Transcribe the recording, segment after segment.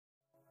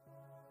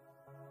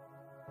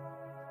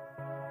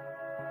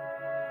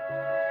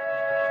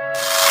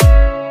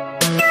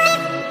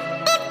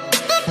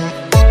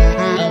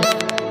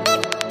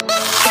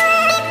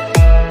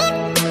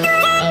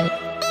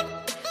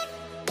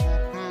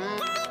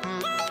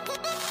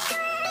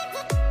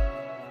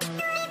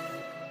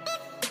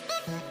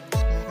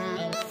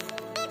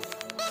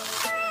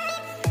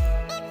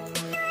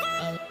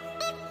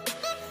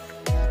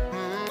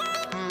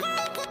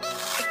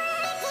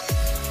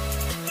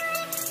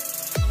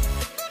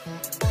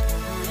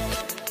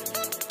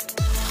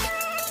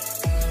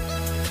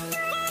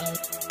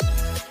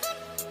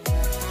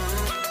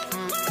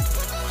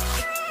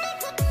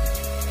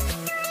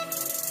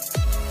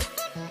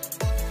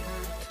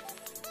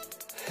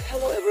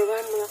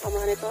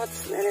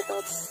Nene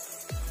Tots.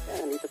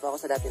 Ayan, nandito pa ako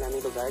sa dati naming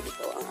lugar.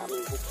 Dito ang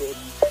aming bukid.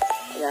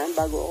 Ayan,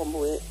 bago ako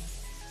umuwi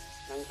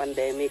ng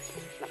pandemic,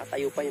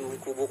 nakatayo pa yung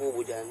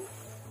kubo-kubo dyan.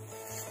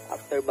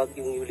 After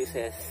bagyong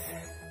Ulysses.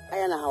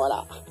 Ayan,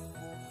 nakawala.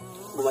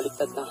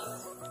 Bumaliktad na.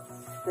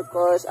 Of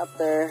course,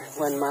 after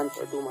 1 month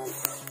or 2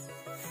 months,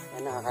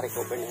 ayan,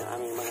 nakaka-recover na yung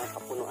aming mga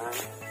kapunuan.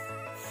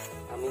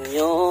 Aming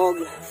niyog.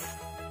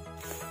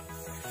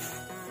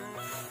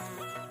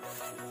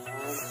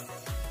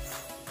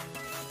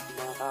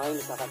 Mga kahoy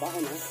na sa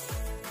kabahon, ha.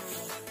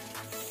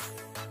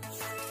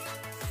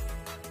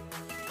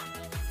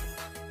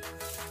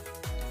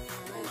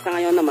 Sa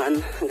ngayon naman,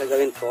 ang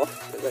gagawin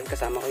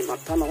kasama ko yung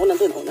mga kasama ko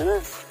nandun, una na.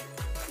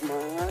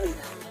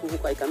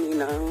 Maghuhukay kami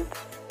ng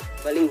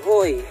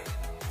Balinghoy.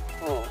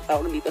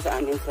 Tawag dito sa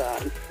amin sa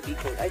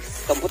Bukid ay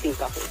kamuting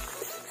kahoy.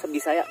 Sa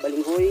Bisaya,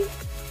 Balinghoy.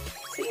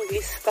 Sa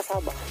English,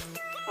 kasaba.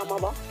 Tama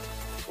ba?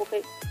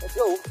 Okay, let's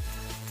go.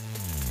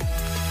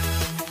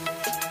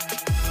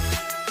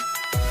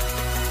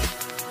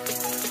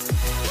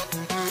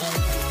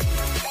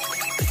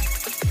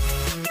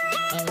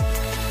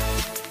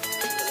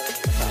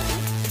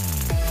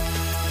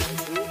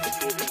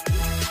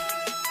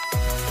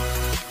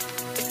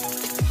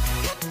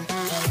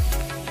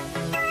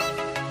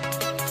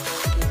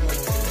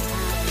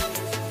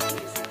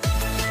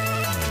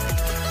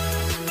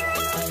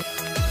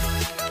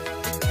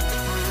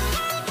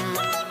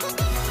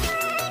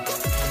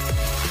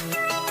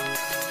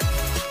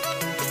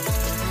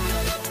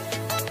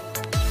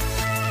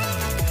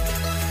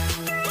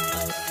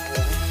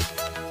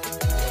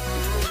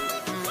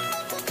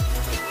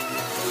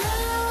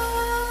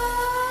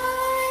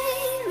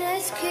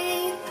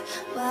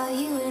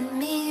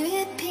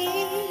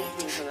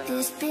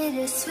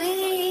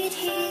 Bittersweet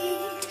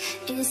heat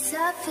is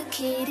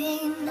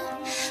suffocating.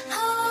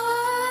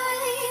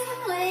 I'm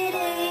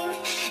waiting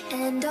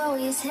and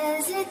always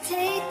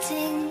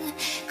hesitating.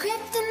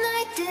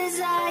 Kryptonite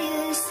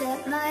desires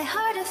set my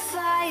heart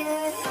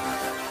afire.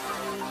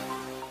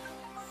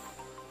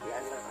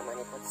 Yan mga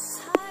kamanipots.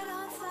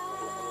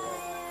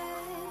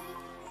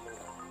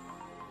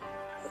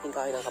 Bating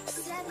kahoy ng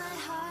kapatid.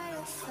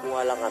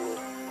 Kumuha lang kami.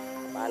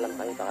 Paalam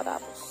kami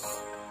kakatapos.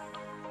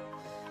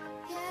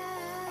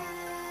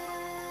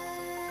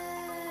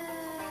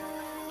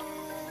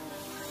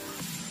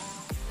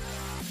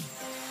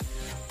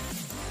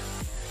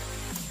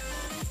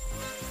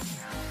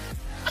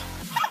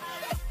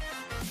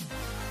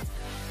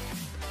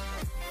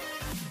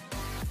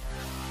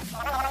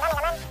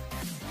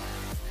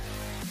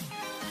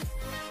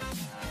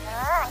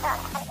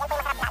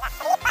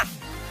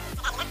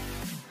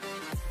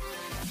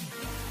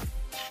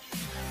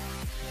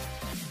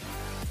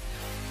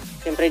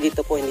 Siyempre dito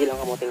po hindi lang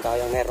kamuting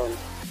kahoy ang meron.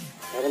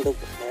 Meron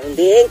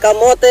din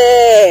kamote.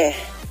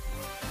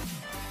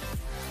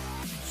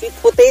 Sweet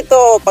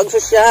potato pag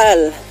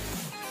sosyal.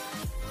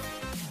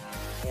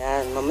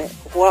 Ayan,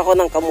 kukuha ko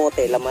ng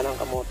kamote, laman ng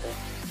kamote.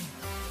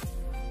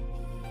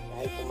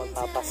 Dahil kung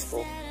magpapasko,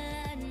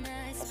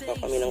 pasko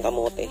kami ng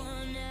kamote.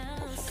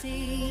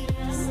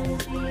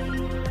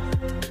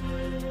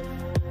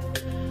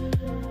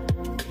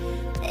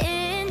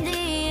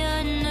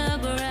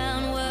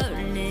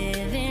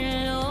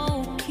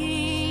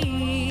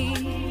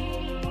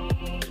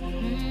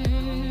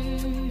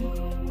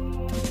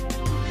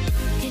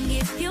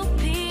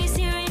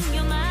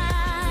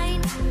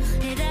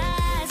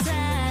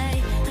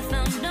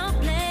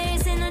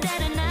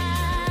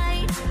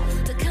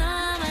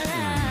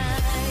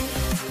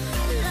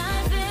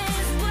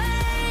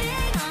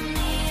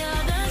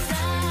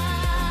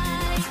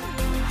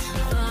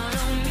 Far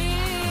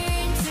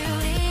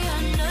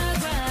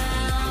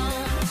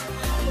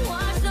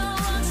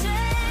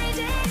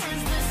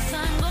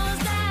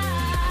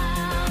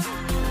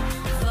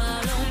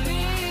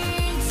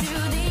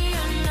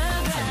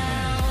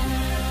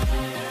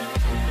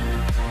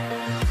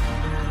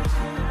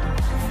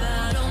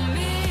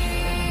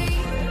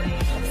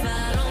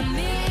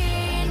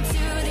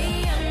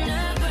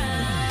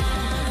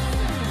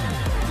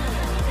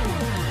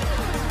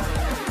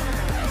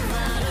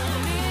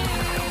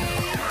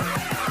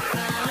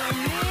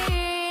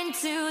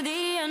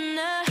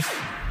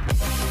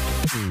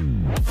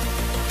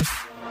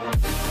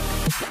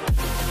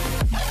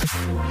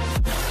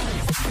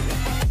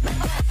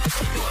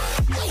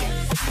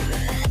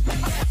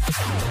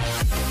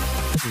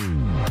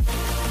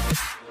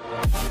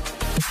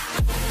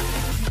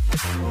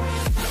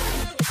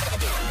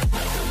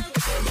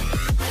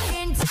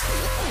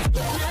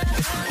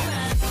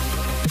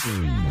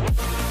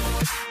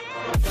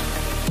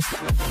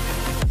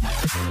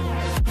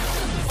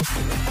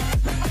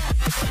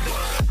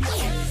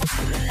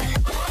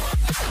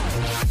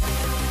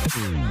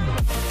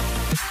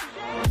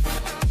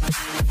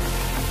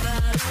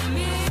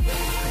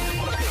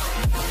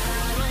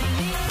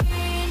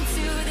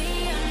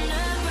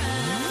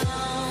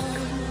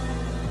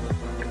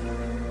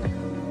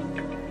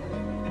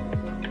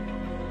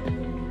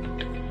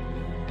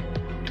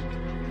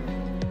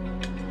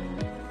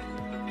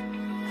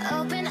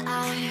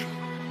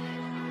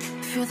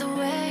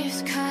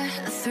cut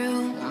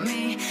through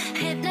me,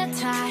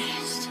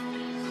 hypnotized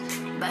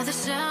by the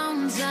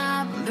sounds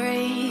I'm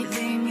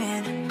breathing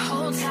in.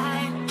 Hold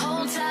tight,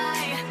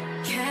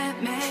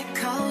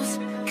 chemicals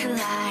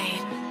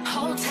collide.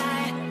 Hold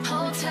tight,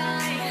 hold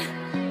tight,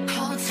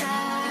 hold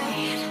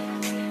tight.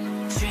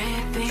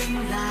 Dripping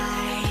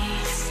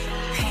lights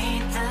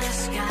paint the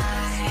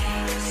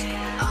skies,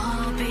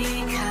 all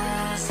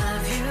because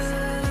of you.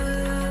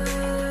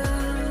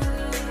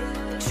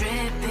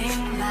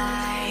 Dripping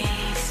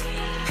lights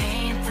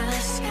paint the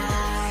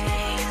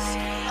skies,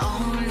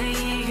 only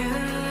you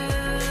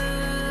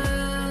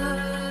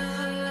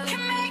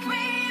can make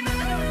me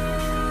move.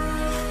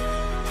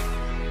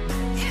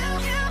 You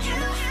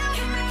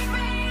can make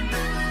me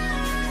move.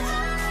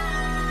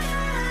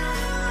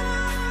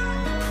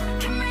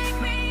 Can make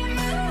me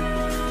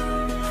move.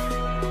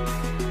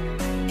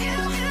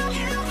 You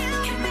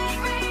can make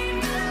me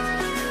move.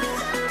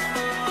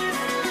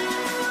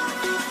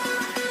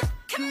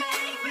 Can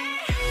make me.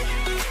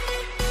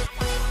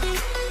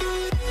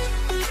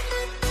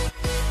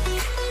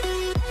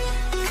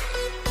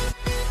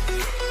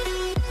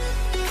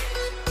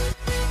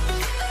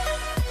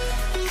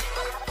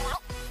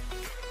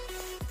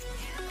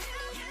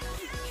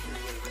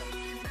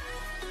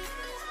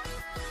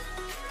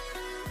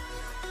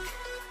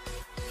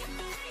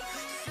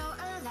 So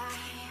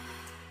alive,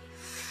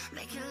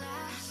 make it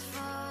last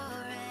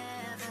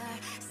forever.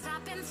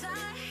 Stop in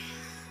time,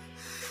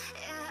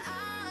 yeah,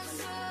 I'm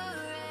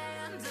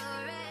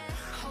surrendering.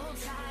 Hold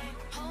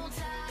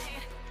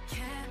tight,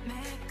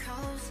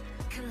 chemicals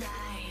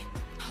collide.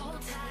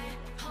 Hold tight,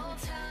 hold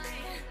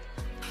tight,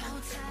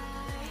 hold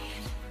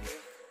tight.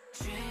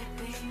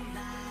 Dripping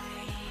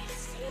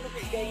lights,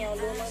 paint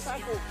the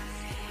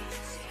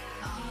skies,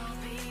 all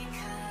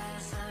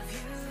because of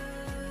you.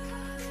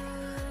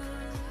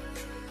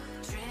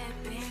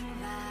 Dripping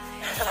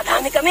lights.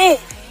 Nakadami kami!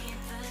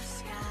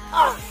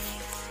 Ah!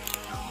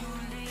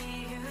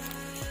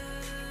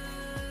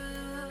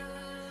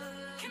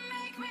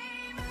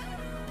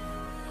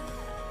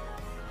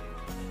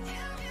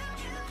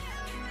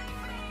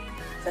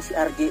 Sa si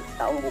RG,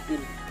 taong Bukid.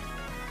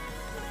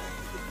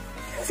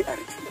 Si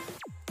RG.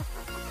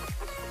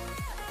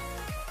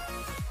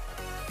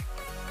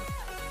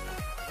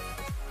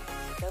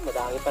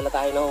 Madami pala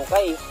tayo ng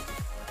hukay.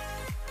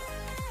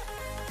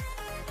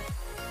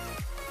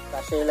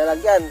 Kasi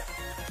lalagyan.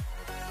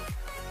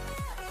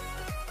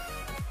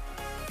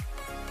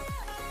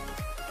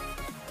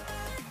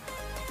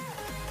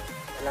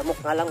 Malamok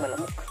nga lang,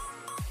 malamok.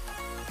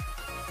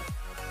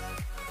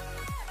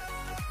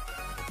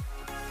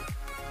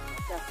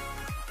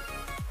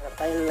 Hanap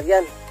tayo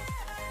lalagyan.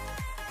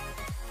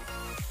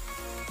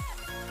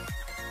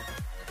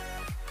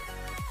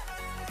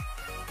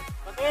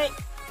 Okay.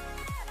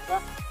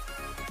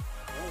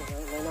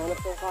 May nanap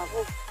yung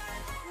kako.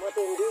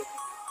 Matindi.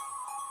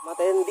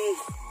 Matindi.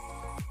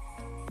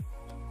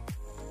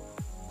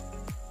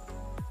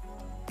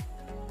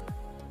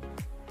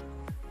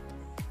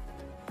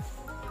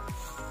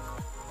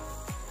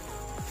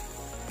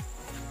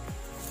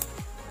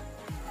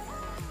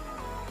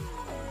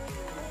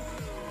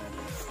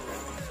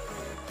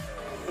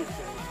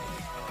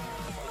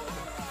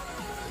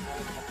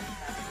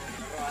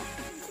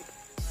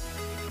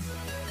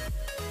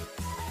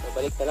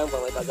 Balik na lang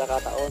pag may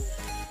pagkakataon.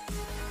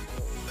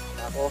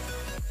 Ako.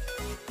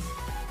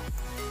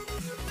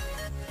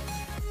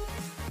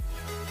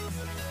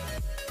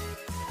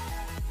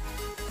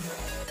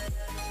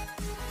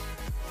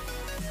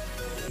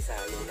 Isa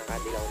yung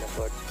nakadilaw na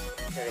short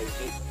sa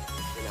Reggie.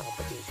 Yung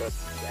nakapag-t-shirt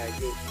si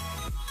RJ.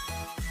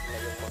 Sila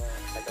yung mga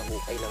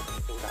taga-hukay ng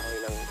kasing kahoy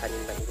ng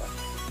tanim ng iba.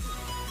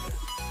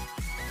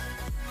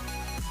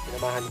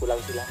 Sinamahan ko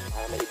lang sila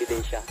para may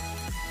ebidensya.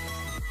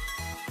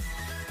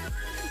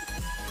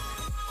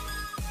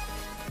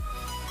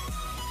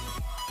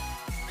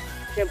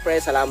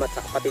 Siyempre, salamat sa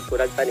kapatid ko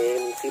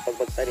nagtanim, sipag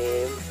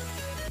magtanim.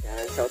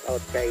 Yan, shout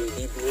out kay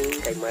Diding,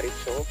 kay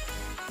Maricho.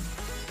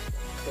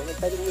 So,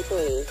 nagtanim nito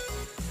eh.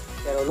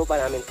 Pero lupa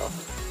namin to.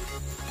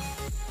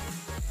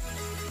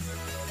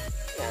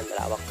 Yan,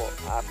 malawak po.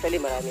 Actually,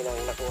 marami nang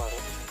nakuhang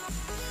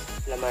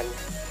laman.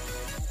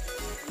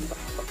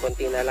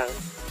 Pagkunti na lang.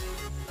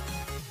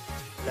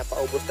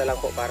 Napaubos na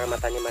lang po para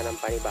mataniman ng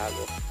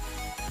panibago.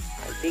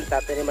 I think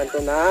tataniman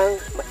to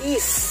ng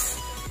mais.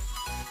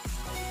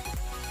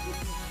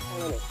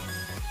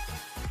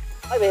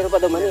 Ay, mayroon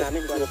pa daw mani.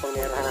 Namin kung ano pang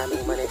meron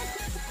namin mani.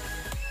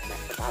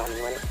 Nagpatawa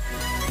ng mani.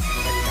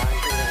 Gandaan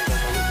ko na ang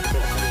mani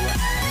dito na kaliwa.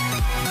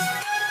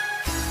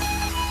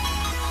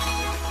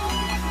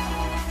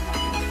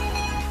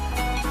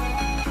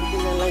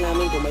 Tingnan lang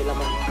namin kung may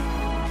laman.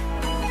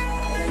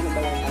 Kailan yung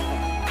ba yung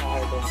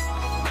harvest?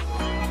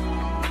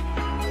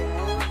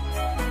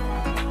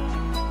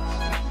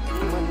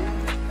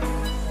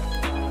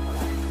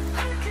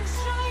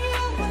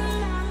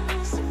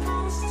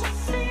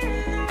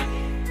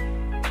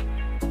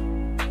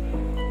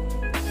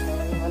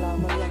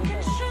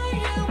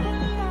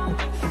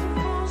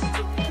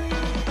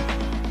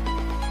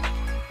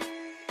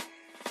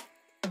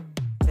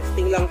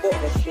 Testing lang po,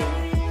 testing.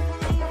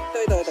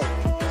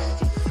 Ito.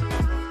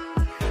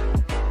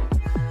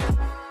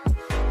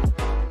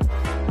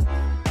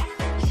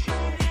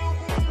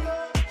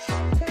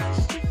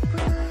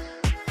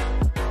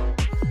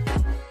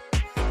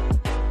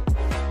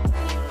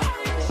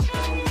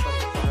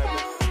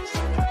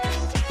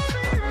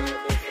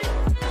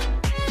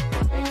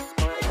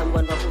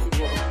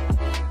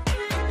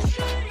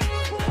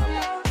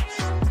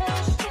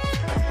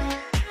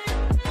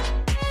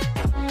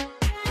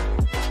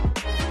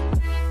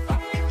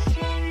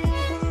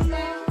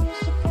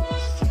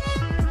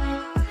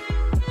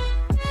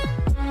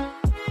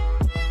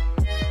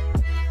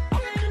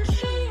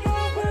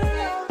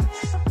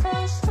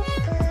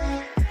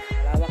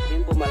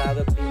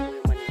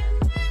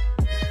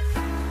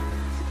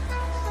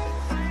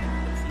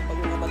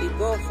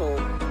 ko. So,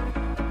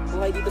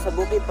 buhay dito sa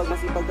bukid pag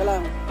masipag ka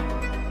lang.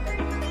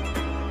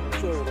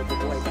 Sure,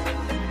 mabubuhay ka.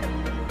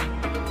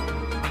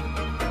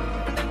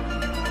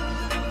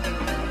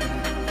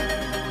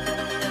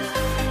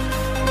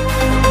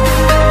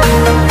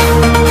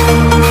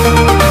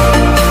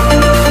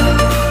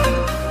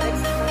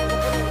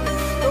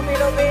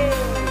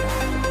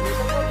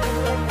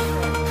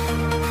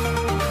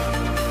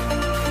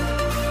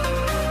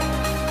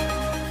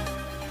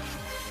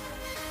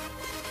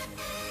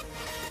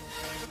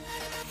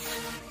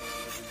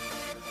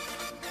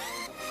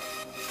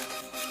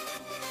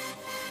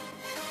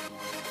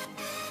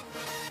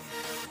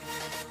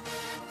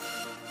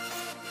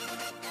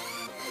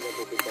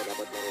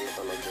 Dapat marunong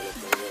ka magdulot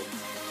ng yun.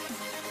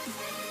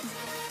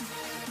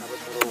 Dapat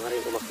marunong ka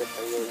rin umakit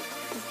ng yun.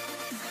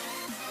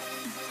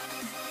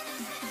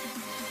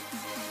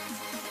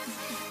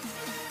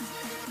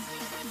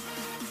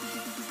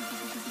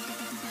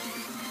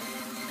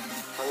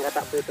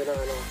 Panggata po ito ng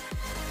ano,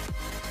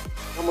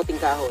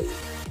 kamuting kahoy.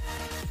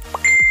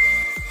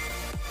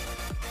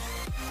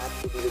 At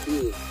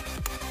Lubi-Lubi.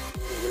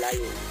 Hindi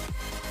gulayin.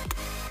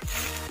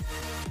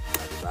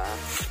 Diba?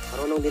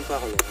 Marunong din po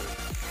ako yan.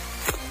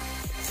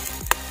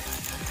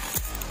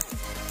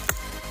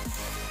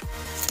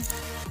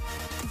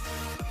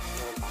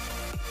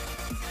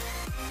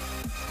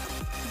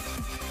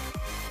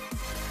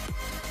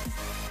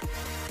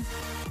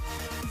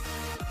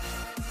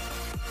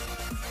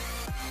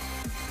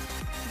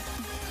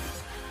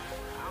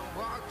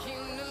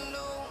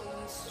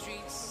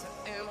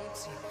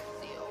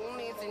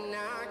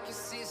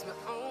 My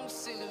own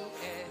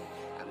silhouette,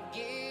 I'm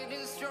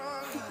getting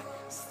stronger,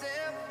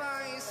 step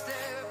by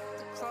step.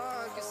 The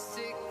clock is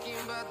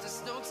ticking, but there's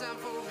no time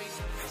for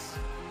regrets.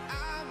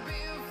 I've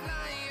been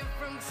flying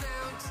from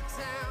town to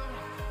town,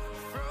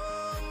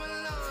 from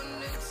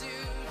London to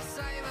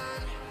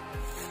Taiwan.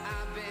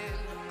 I've been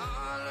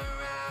all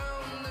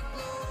around the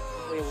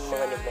globe. Yung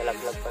mga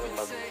naglalaglag pa ng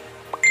bago.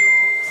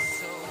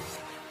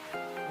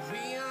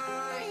 We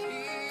are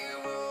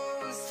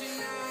heroes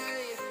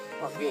tonight.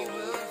 We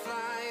will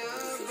fly.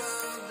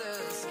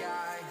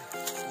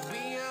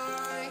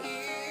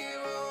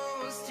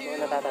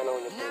 Natatanaw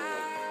niyo po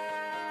yun.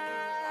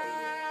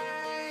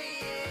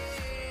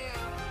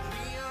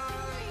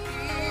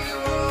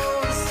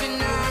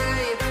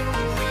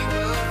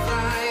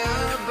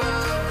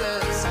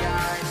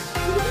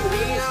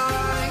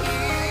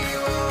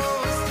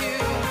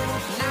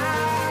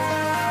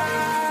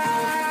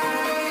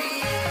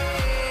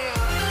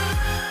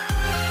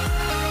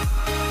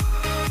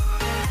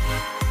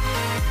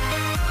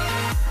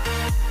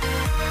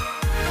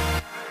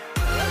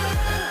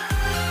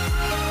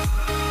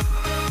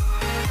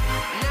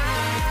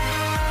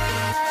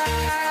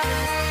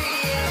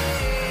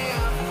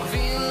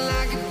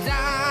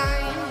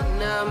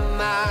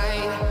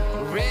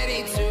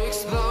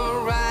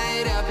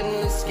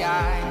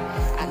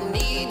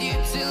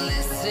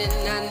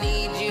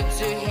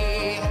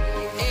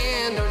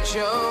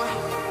 Show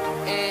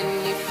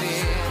any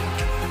fear.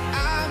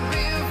 I've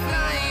been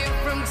flying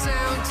from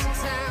town to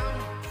town,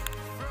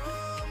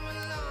 from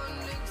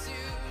London to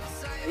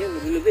Taiwan.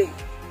 Ayun, Lubi-Lubi.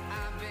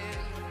 I've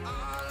been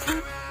all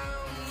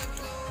around the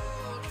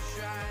globe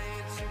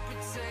trying to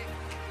protect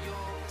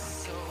your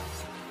soul.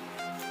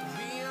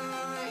 We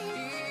are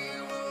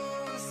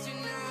heroes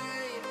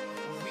tonight.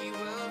 We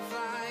will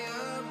fly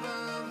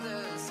above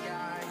the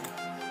sky.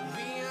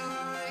 We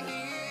are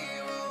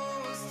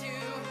heroes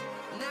tonight.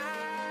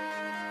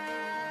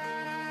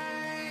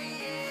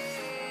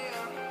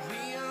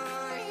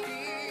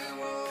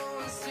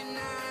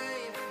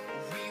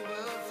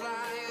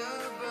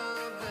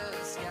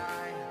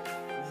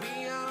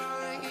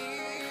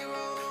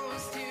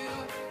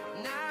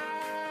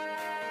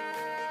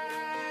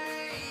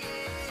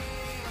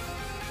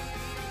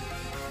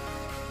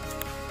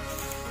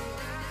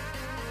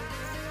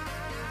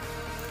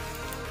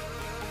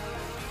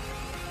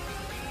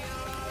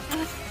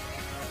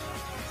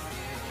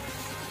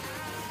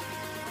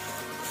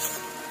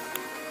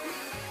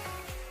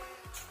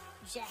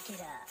 Jack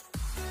it up.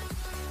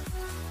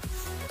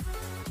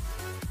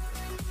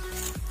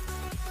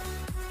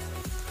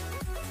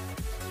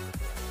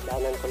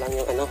 Daanan ko lang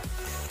yung ano,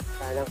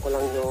 daanan ko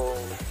lang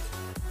yung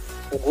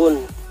pugon.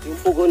 Yung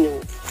pugon yung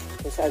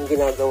kung saan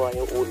ginagawa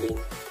yung uling.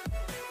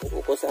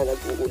 Yung kung saan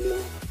nag-uuling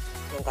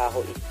ng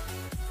kahoy.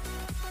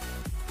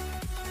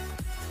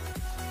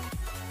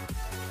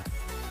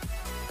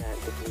 Yan,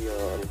 ito po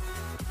yun.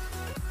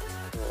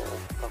 So,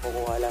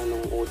 pakukuha lang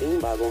ng uling,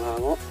 bagong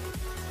hango.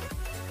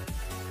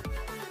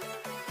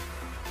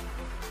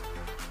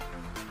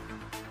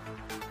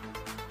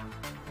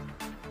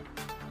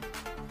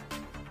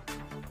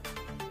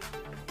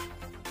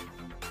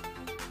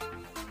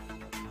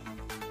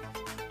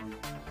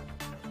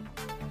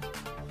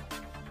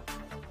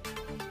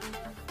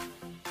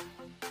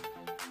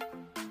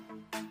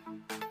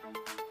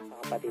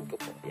 Kapatid ko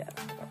po yan.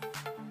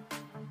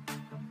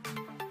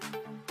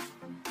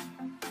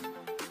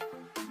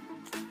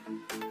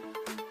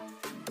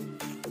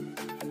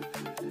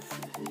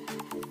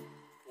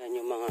 Yan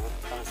yung mga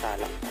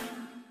pangsalang.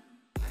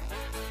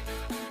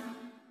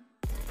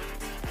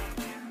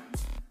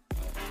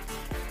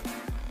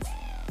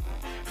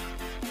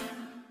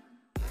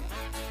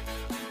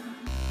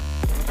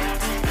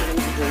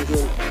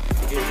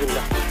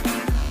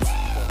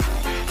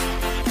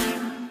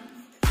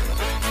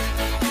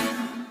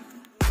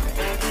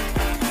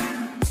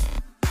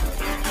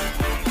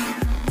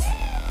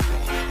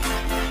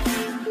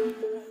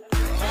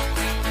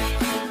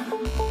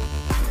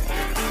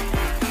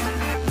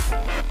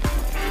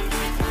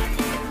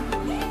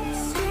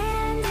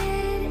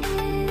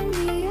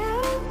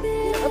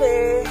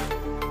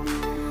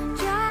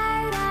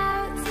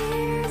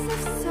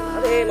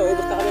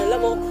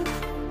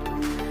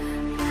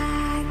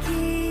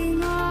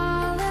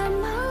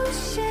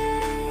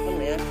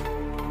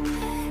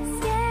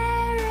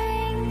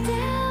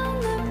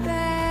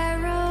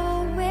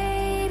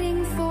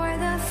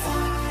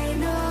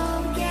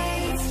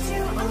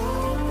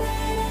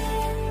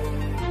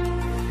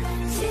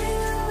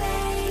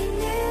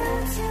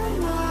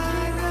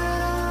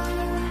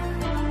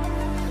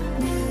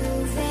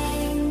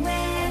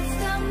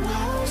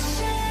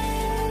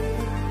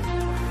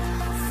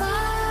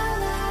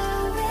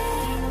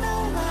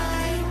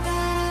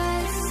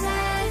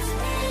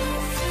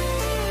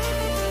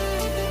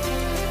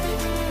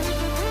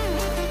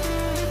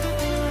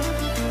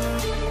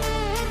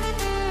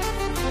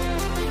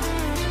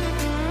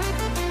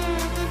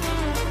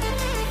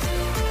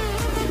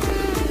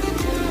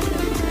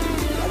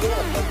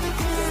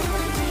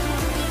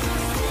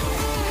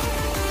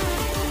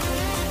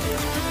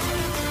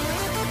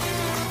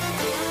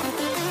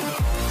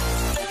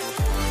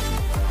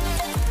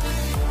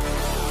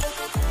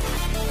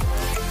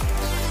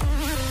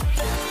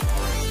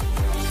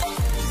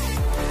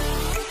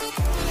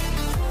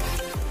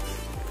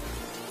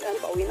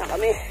 pauwi na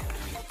kami.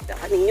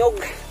 Tsaka Niyog.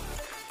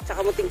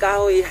 Tsaka munting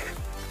kahoy.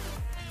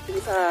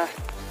 Dito sa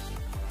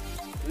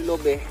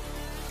Lubi-Lubi.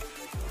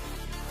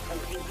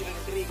 Ang hindi na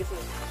natiri kasi.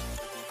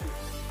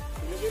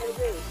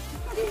 Lubi-Lubi.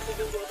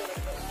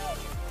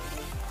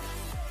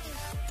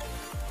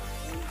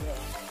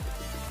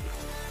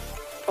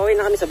 Pauwi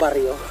na kami sa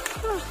baryo.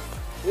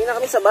 Pauwi na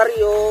kami sa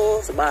baryo.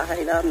 Sa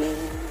bahay namin.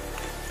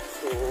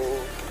 So,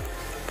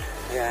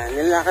 ayan.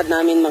 Nilalakad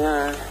namin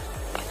mga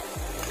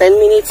 10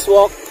 minutes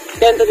walk.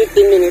 10 to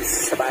 15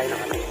 minutes sa bahay na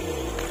kami.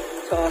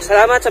 So,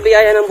 salamat sa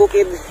biyaya ng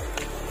Bukid.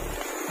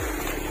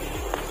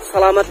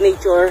 Salamat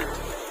nature.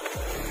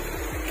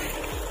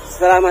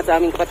 Salamat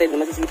sa aming kapatid na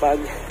masisipag.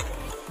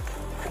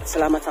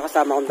 Salamat sa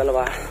kasama kong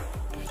dalawa.